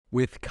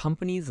With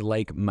companies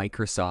like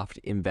Microsoft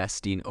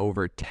investing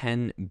over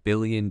 $10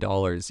 billion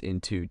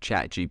into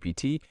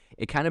ChatGPT,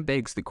 it kind of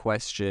begs the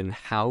question,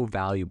 how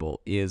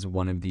valuable is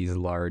one of these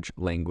large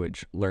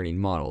language learning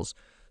models?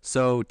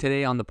 So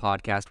today on the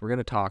podcast, we're going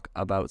to talk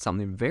about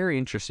something very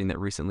interesting that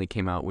recently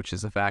came out, which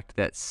is the fact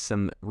that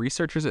some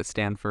researchers at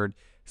Stanford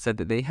said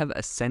that they have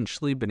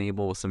essentially been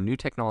able, with some new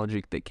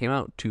technology that came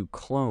out, to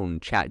clone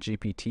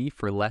ChatGPT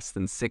for less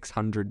than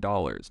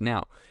 $600.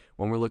 Now,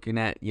 when we're looking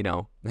at,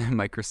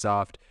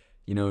 Microsoft,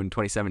 in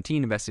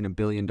 2017, investing $1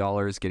 billion,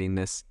 getting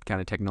this kind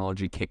of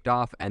technology kicked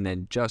off, and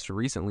then just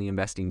recently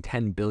investing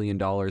 $10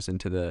 billion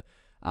into the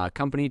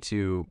company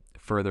to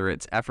further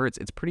its efforts.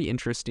 It's pretty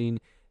interesting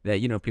that,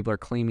 people are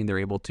claiming they're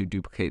able to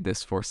duplicate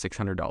this for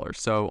 $600.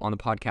 So on the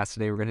podcast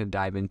today, we're going to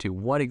dive into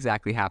what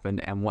exactly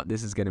happened and what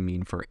this is going to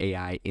mean for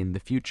AI in the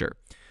future.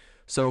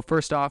 So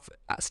first off,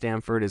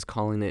 Stanford is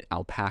calling it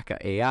Alpaca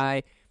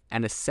AI.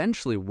 And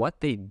essentially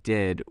what they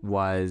did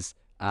was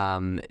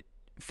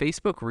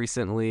Facebook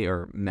recently,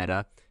 or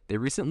Meta, they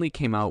recently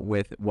came out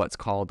with what's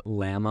called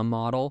Llama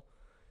model.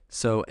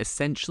 So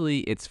essentially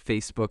it's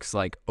Facebook's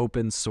like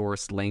open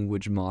source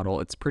language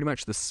model. It's pretty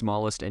much the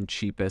smallest and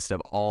cheapest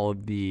of all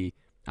of the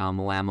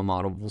Llama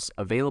models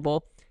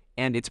available.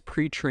 And it's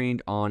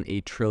pre-trained on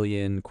a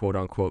trillion quote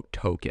unquote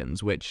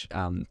tokens, which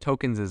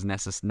tokens is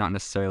not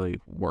necessarily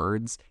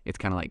words. It's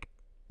kind of like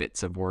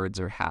bits of words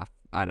or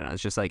I don't know.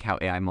 It's just like how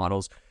AI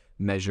models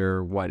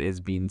measure what is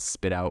being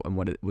spit out and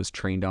what it was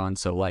trained on.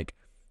 So like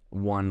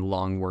one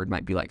long word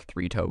might be like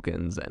 3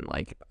 tokens and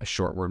like a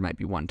short word might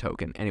be 1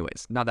 token.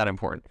 Anyways, not that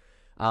important.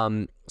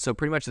 So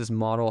pretty much this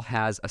model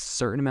has a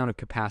certain amount of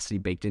capacity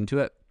baked into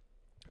it,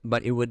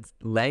 but it would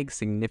lag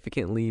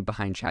significantly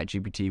behind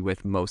ChatGPT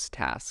with most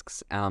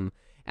tasks. And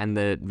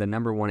the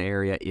number one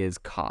area is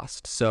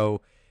cost. So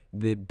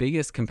the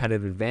biggest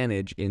competitive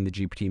advantage in the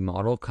GPT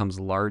model comes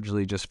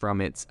largely just from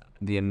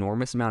the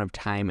enormous amount of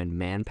time and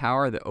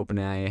manpower that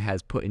OpenAI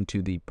has put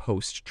into the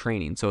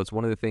post-training. So it's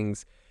one of the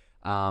things,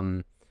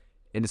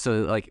 and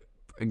so like,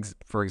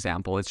 for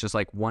example, it's just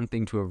like one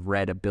thing to have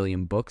read 1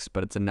 billion books,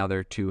 but it's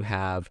another to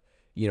have,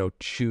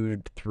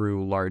 chewed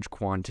through large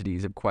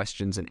quantities of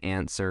questions and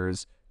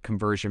answers,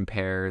 conversion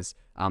pairs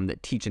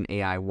that teach an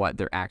AI what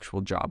their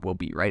actual job will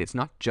be, right? It's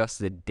not just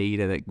the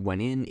data that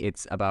went in,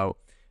 it's about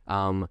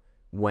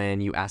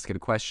when you ask it a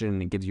question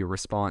and it gives you a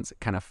response,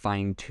 kind of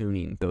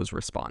fine-tuning those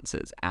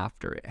responses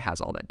after it has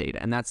all that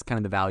data. And that's kind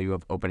of the value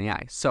of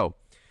OpenAI. So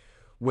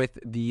with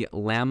the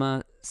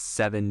Llama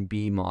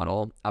 7B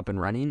model up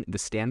and running, the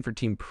Stanford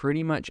team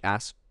pretty much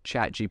asked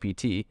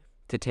ChatGPT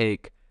to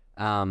take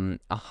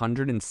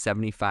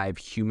 175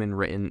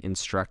 human-written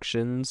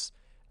instructions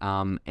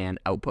and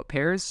output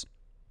pairs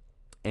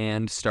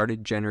and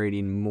started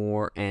generating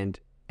more and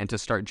to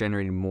start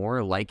generating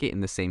more like it in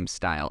the same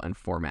style and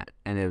format.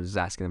 And it was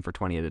asking them for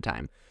 20 at a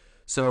time.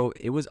 So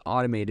it was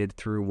automated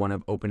through one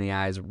of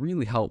OpenAI's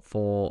really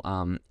helpful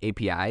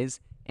APIs.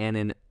 And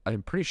in a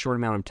pretty short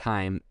amount of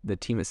time, the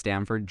team at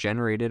Stanford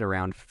generated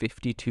around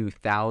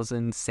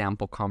 52,000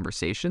 sample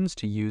conversations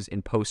to use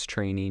in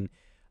post-training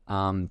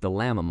the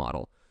Llama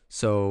model.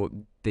 So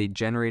they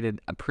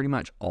generated pretty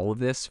much all of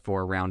this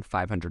for around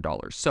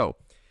 $500. So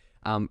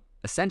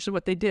essentially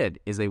what they did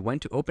is they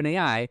went to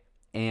OpenAI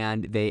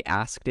and they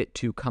asked it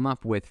to come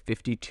up with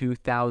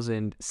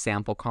 52,000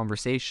 sample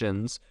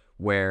conversations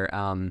where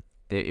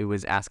it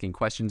was asking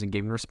questions and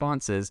giving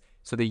responses.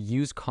 So they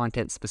used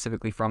content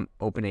specifically from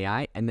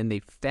OpenAI, and then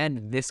they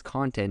fed this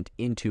content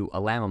into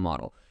a Llama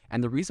model.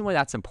 And the reason why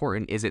that's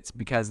important is it's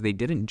because they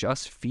didn't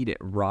just feed it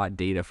raw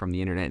data from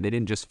the internet. They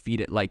didn't just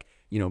feed it like,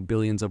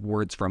 billions of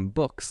words from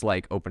books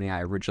like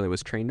OpenAI originally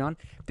was trained on.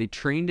 They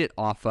trained it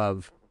off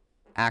of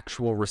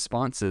actual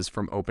responses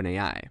from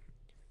OpenAI.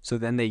 So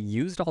then they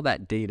used all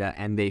that data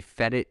and they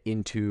fed it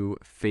into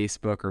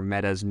Facebook or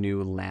Meta's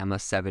new Llama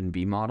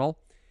 7B model.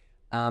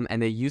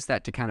 And they used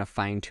that to kind of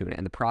fine tune it.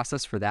 And the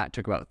process for that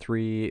took about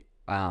 3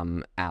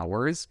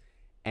 hours,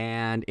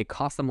 and it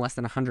cost them less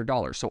than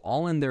 $100. So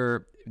all in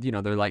they're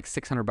like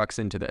 $600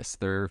 into this.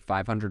 They're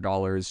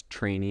 $500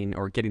 training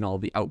or getting all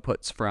the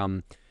outputs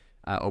from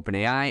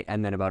OpenAI,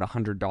 and then about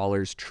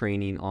 $100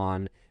 training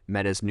on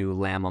Meta's new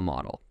Llama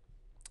model.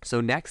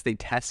 So next, they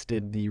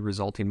tested the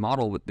resulting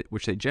model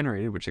which they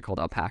generated, which they called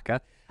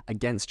Alpaca,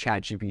 against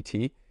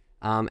ChatGPT.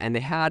 And they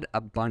had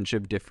a bunch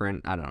of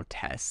different,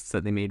 tests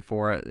that they made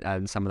for it.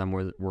 And some of them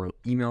were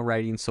email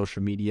writing,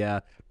 social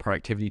media,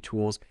 productivity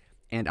tools.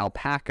 And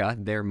Alpaca,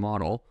 their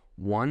model,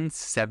 won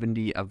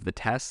 70 of the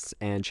tests,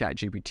 and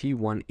ChatGPT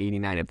won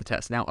 89 of the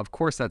tests. Now, of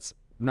course, that's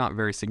not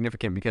very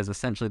significant because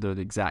essentially they're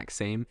the exact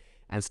same.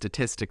 And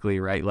statistically,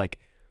 right, like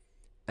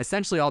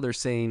essentially all they're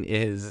saying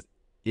is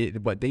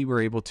what they were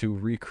able to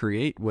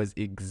recreate was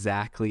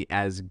exactly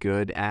as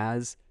good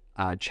as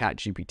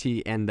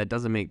ChatGPT, and that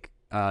doesn't make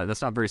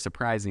that's not very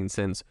surprising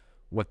since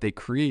what they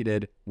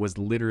created was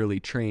literally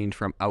trained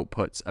from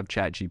outputs of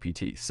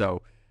ChatGPT.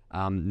 So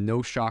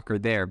no shocker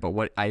there. But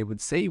what I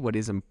would say what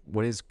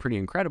is pretty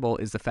incredible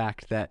is the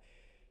fact that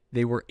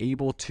they were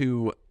able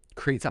to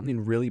create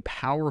something really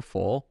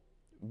powerful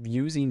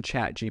using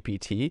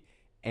ChatGPT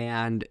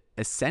And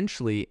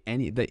essentially,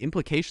 the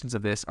implications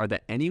of this are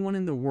that anyone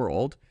in the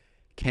world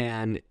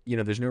can,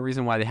 there's no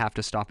reason why they have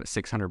to stop at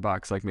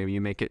 $600. Like maybe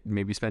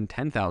maybe spend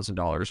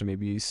 $10,000, or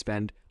maybe you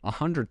spend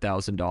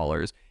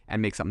 $100,000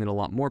 and make something a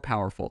lot more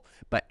powerful.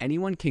 But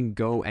anyone can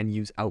go and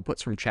use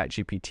outputs from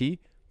ChatGPT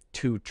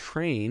to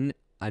train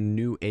a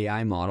new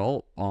AI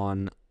model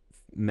on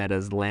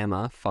Meta's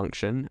Llama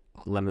function,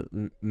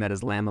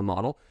 Meta's Llama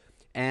model.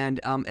 And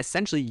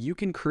essentially, you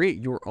can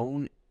create your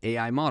own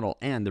AI model.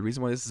 And the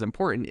reason why this is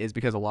important is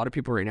because a lot of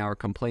people right now are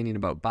complaining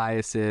about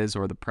biases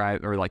or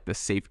the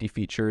safety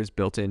features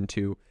built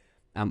into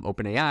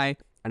OpenAI.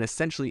 And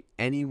essentially,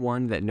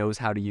 anyone that knows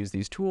how to use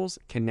these tools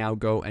can now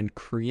go and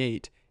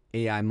create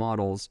AI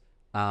models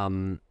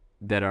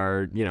that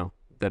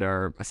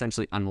are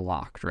essentially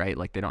unlocked, right?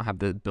 Like they don't have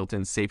the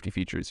built-in safety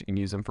features. You can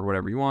use them for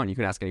whatever you want. You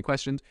can ask any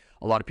questions.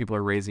 A lot of people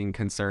are raising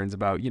concerns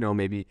about,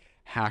 maybe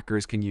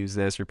hackers can use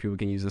this, or people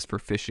can use this for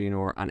phishing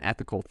or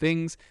unethical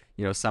things.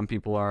 Some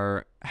people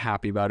are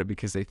happy about it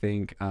because they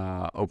think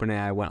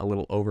OpenAI went a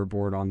little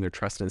overboard on their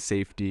trust and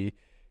safety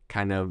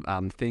kind of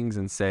things,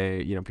 and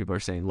say, people are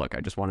saying, look, I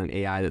just want an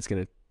AI that's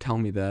going to tell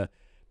me the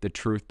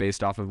truth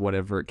based off of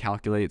whatever it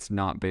calculates,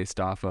 not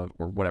based off of,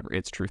 or whatever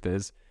its truth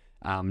is,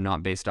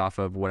 not based off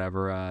of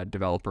whatever a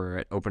developer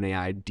at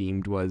OpenAI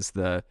deemed was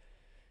the,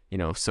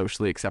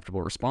 socially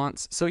acceptable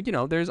response. So,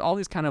 there's all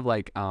these kind of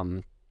like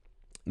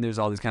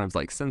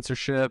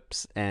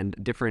censorships and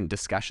different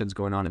discussions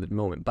going on at the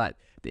moment, but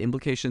the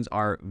implications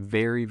are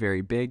very,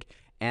 very big.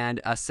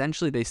 And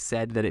essentially, they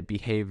said that it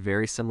behaved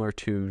very similar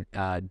to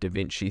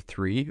DaVinci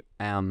 3,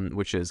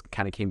 which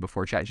kind of came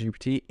before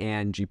ChatGPT,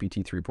 and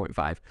GPT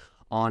 3.5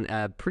 on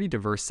a pretty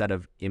diverse set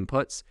of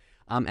inputs.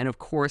 And of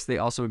course, they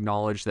also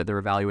acknowledge that their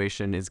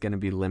evaluation is going to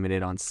be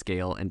limited on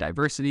scale and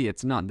diversity.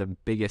 It's not the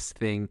biggest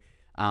thing,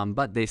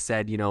 but they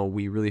said,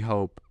 we really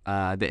hope,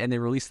 and they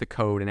released the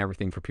code and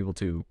everything for people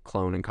to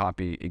clone and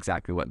copy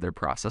exactly what their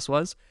process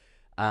was.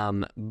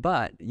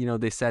 But,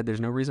 they said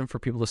there's no reason for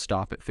people to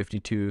stop at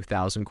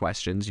 52,000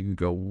 questions. You could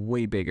go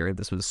way bigger.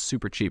 This was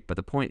super cheap. But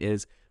the point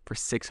is, for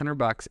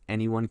 $600,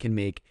 anyone can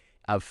make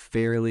a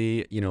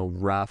fairly,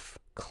 rough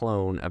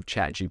clone of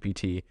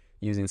ChatGPT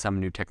using some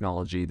new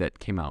technology that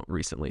came out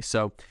recently.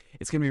 So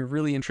it's going to be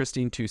really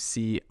interesting to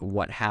see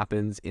what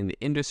happens in the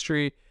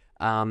industry.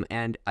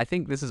 And I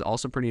think this is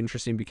also pretty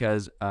interesting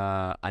because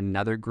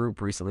another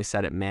group recently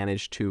said it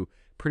managed to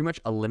pretty much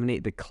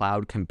eliminate the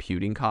cloud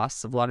computing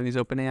costs of a lot of these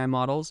OpenAI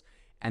models.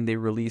 And they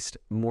released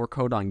more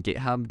code on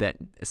GitHub that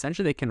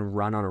essentially they can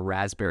run on a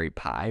Raspberry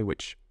Pi,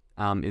 which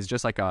is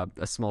just like a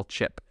small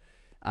chip.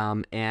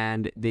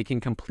 And they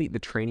can complete the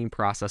training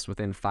process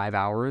within 5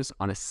 hours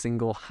on a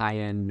single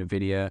high-end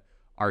NVIDIA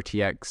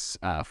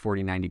RTX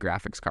 4090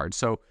 graphics card.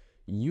 So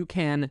you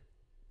can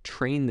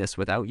train this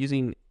without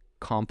using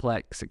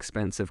complex,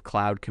 expensive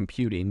cloud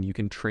computing. You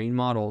can train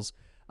models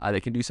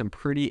that can do some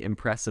pretty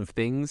impressive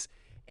things,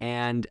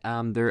 and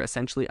they're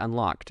essentially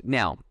unlocked.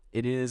 Now,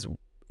 it is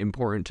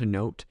important to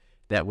note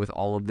that with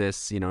all of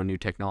this, new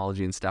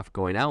technology and stuff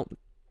going out,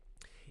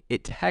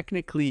 it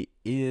technically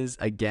is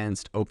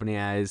against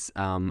OpenAI's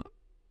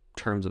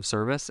terms of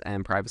service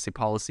and privacy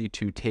policy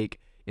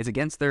it's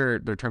against their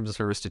terms of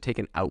service to take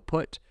an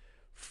output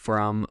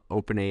from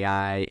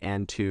OpenAI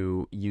and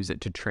to use it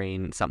to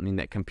train something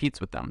that competes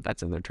with them.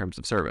 That's in their terms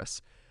of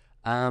service.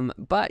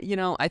 But,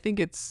 I think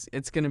it's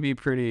going to be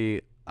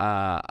pretty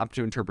up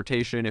to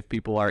interpretation if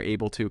people are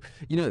able to,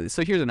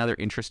 so here's another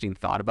interesting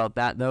thought about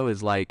that, though,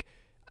 is like,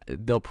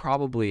 they'll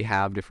probably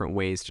have different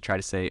ways to try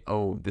to say,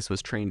 oh, this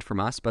was trained from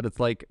us. But it's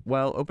like,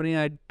 well,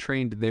 OpenAI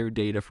trained their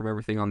data from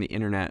everything on the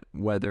internet,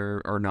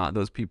 whether or not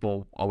those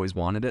people always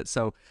wanted it.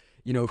 So,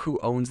 who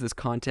owns this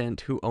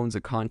content? Who owns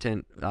a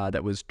content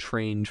that was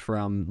trained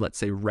from, let's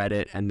say,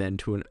 Reddit, and then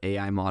to an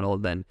AI model,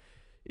 then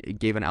it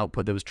gave an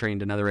output that was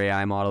trained another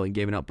AI model, and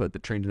gave an output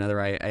that trained another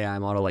AI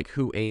model? Like,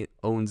 who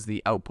owns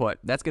the output?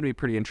 That's going to be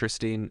pretty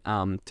interesting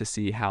to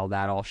see how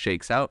that all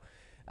shakes out.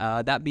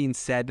 That being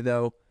said,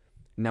 though,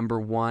 number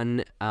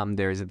one,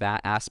 there's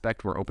that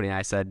aspect where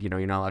OpenAI said,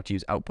 you're not allowed to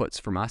use outputs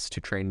from us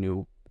to train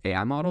new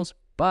AI models,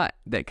 but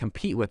that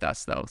compete with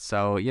us, though.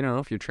 So,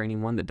 if you're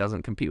training one that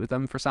doesn't compete with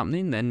them for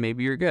something, then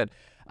maybe you're good.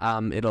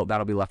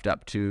 That'll be left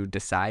up to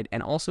decide.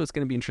 And also, it's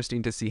going to be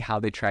interesting to see how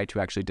they try to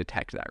actually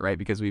detect that, right?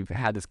 Because we've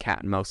had this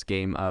cat and mouse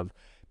game of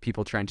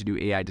people trying to do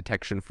AI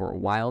detection for a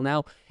while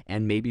now,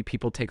 and maybe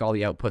people take all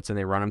the outputs and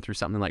they run them through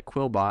something like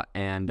Quillbot,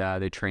 and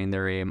they train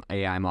their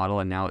AI model,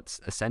 and now it's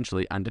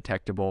essentially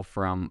undetectable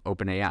from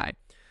OpenAI.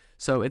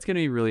 So it's going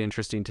to be really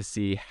interesting to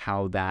see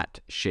how that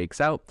shakes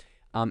out.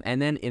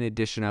 And then in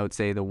addition, I would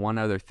say the one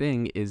other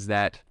thing is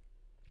that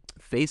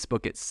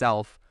Facebook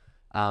itself,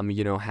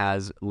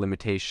 has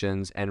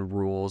limitations and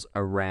rules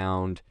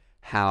around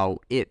how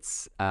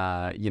its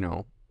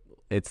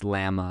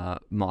Llama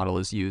model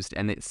is used.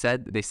 And they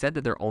said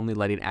that they're only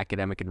letting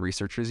academic and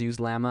researchers use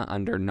Llama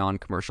under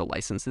non-commercial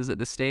licenses at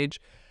this stage.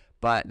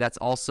 But that's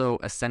also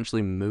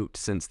essentially moot,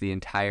 since the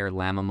entire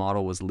Llama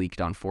model was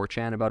leaked on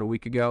 4chan about a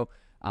week ago,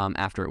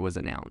 after it was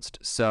announced.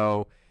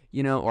 So,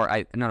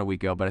 not a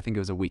week ago, but I think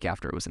it was a week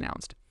after it was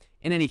announced.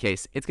 in any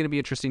case, it's going to be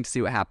interesting to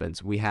see what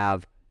happens. We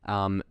have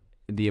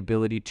the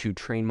ability to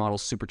train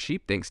models super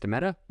cheap thanks to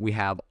Meta. We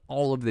have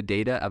all of the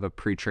data of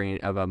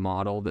a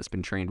model that's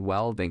been trained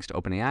well thanks to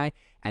OpenAI.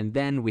 And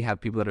then we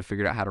have people that have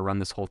figured out how to run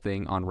this whole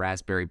thing on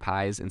Raspberry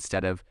Pis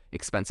instead of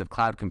expensive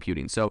cloud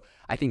computing. So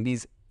I think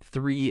these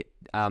three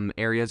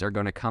areas are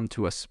going to come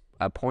to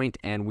a point,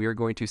 and we're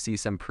going to see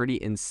some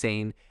pretty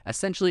insane.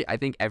 Essentially, I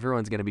think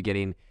everyone's going to be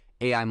getting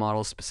AI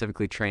models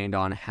specifically trained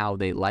on how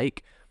they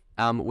like.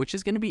 Which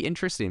is going to be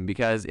interesting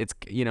because it's,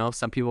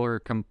 some people are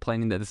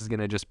complaining that this is going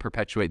to just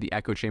perpetuate the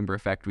echo chamber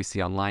effect we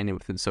see online and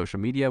within social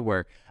media,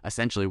 where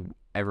essentially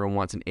everyone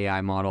wants an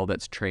AI model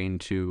that's trained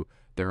to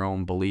their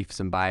own beliefs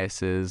and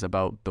biases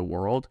about the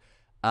world.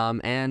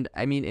 And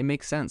I mean, it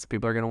makes sense.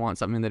 People are going to want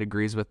something that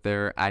agrees with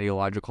their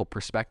ideological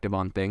perspective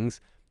on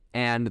things.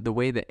 And the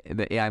way that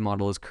the AI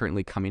model is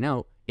currently coming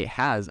out, it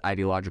has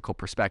ideological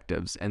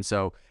perspectives. And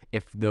so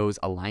if those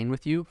align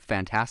with you,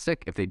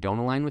 fantastic. If they don't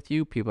align with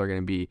you, people are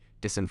going to be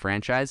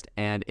disenfranchised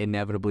and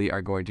inevitably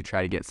are going to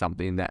try to get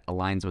something that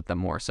aligns with them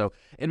more. So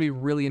it'll be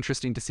really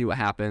interesting to see what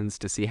happens,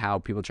 to see how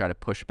people try to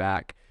push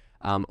back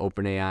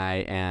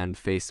OpenAI and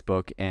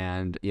Facebook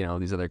and,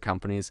 these other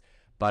companies.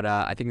 But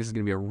I think this is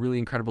going to be a really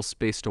incredible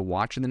space to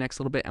watch in the next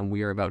little bit, and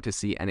we are about to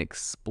see an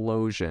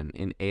explosion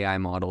in AI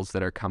models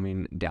that are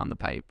coming down the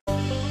pipe.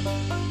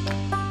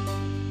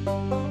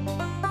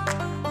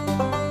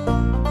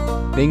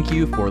 Thank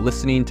you for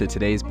listening to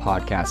today's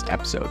podcast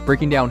episode,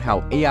 breaking down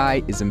how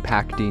AI is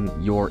impacting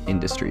your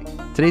industry.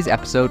 Today's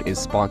episode is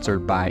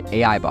sponsored by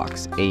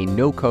AIbox, a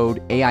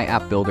no-code AI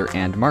app builder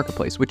and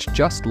marketplace, which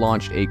just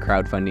launched a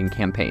crowdfunding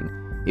campaign.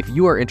 If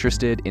you are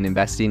interested in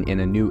investing in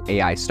a new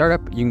AI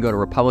startup, you can go to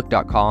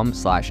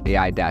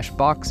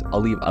republic.com/AI-box. I'll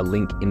leave a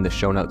link in the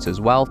show notes as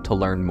well to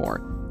learn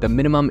more. The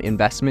minimum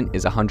investment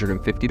is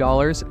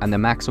 $150 and the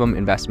maximum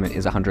investment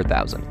is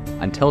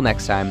 $100,000. Until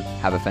next time,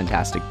 have a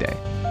fantastic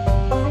day.